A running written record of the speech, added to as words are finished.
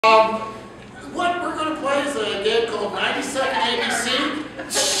What we're going to play is a game called 90-Second ABC.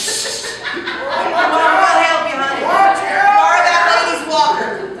 I'll help you, honey. Borrow that lady's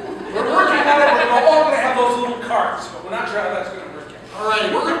walker. We're working on it, we're all going to have those little cards, but we're not sure how that's going to work yet.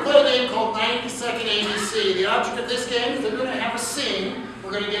 Alright, we're going to play a game called 90-Second ABC. The object of this game is they're going to have a scene. We're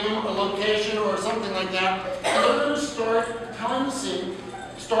going to give them a location or something like that. And they're going to start telling the scene,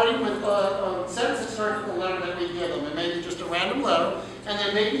 starting with a sentence that starts with the letter that we give them. And maybe just a random letter. And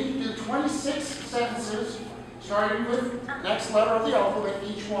then maybe you do 26 sentences, starting with the next letter of the alphabet,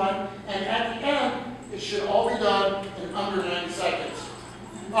 each one. And at the end, it should all be done in under 90 seconds.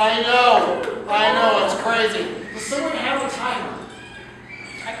 I know, it's crazy. Does someone have a timer?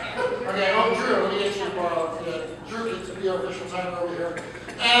 Okay, oh, Drew, let me get you to borrow. Drew gets to be our official timer over here.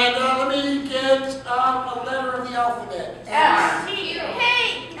 And let me get a letter of the alphabet. F. T.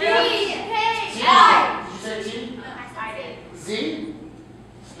 Hey. T. Hey. Did you say T? I did. Z?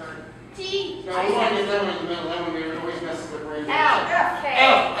 T. No, we want to get that one in the middle. That one we always messes with brain. L. F. I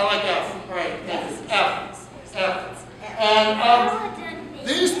like F. All right, thank you. F. And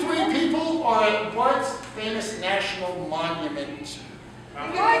these three people are at what famous national monument? They're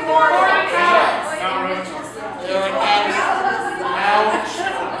at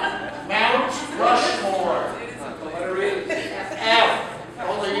Mount Rushmore. F.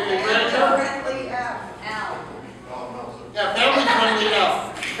 Hold on, you ready, Joe? Friendly F. Yeah, family friendly F.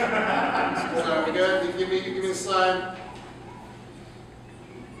 So we good? Give me the sign.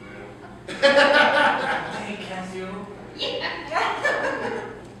 Hey, can you? We got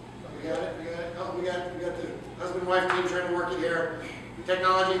it. Oh, we got the husband-wife team trying to work it here.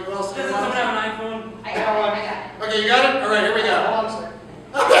 Technology. Who else? Does someone have an iPhone? I got it. Okay, you got it? All right, here we go. Hold on a second.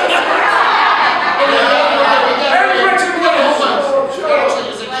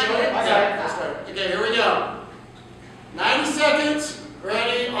 Okay, here we go. 90 seconds.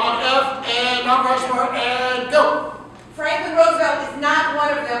 Ready? On F and Mount Rushmore and go. Franklin Roosevelt is not one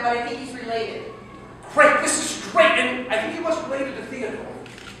of them, but I think he's related. Great, this is great, and I think he was related to Theodore.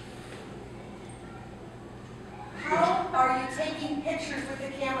 How are you taking pictures with the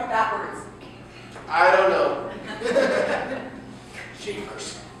camera backwards? I don't know.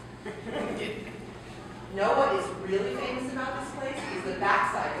 Jeepers. Know what is really famous about this place is the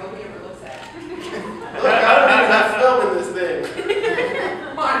backside. Nobody ever looks at it. Look, I don't even have film in this thing.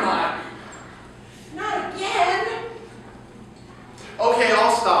 My. Not again. Okay,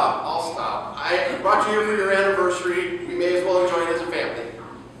 I'll stop. I brought you here for your anniversary. We may as well enjoy it as a family.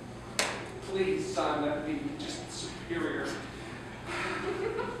 Please, son, that would be just superior.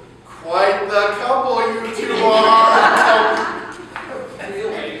 Quite the couple you two are.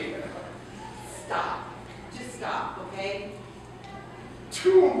 Really? Stop. Just stop, okay?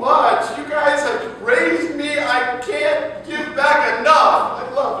 Too much. You guys have raised me. I can't give back enough. I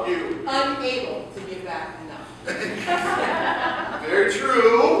love you. Unable to give back enough. Very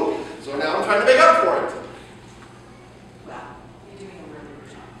true. So now I'm trying to make up for it. Well, you're doing a really good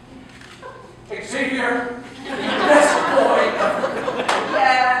job. Hey, Xavier, you're the best boy.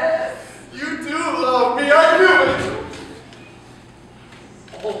 Yes. You do love me. I knew it.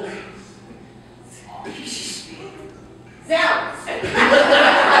 Always. Zounds.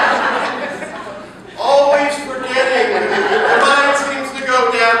 Always forgetting. Your mind seems to go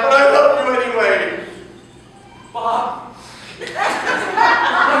down, but I love you anyway. Bob.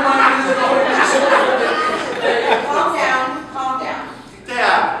 My mind is Calm down.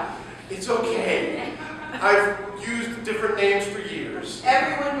 Dad, it's okay. I've used different names for years.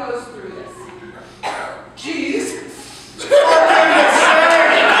 Everyone goes through this. Jeez.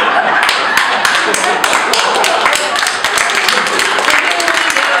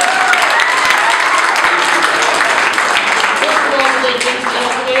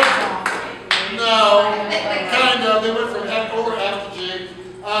 No, kind of. They went from F